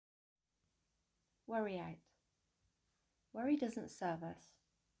Worry out. Worry doesn't serve us.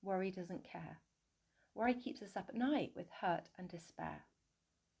 Worry doesn't care. Worry keeps us up at night with hurt and despair.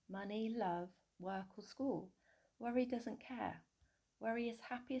 Money, love, work or school. Worry doesn't care. Worry is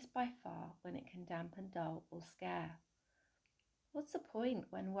happiest by far when it can dampen, dull or scare. What's the point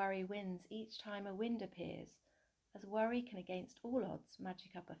when worry wins each time a wind appears, as worry can against all odds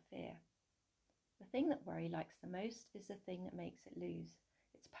magic up a fear. The thing that worry likes the most is the thing that makes it lose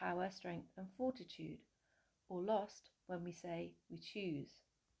its power, strength and fortitude, or lost when we say we choose.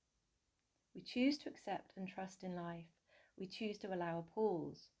 We choose to accept and trust in life. We choose to allow a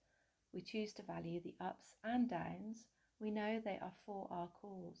pause. We choose to value the ups and downs. We know they are for our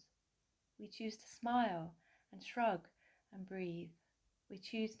cause. We choose to smile and shrug and breathe. We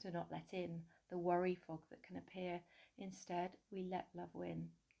choose to not let in the worry fog that can appear. Instead, we let love win.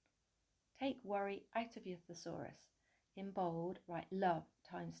 Take worry out of your thesaurus. In bold, write love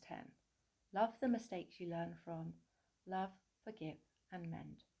times 10. Love the mistakes you learn from. Love, forgive and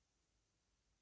mend.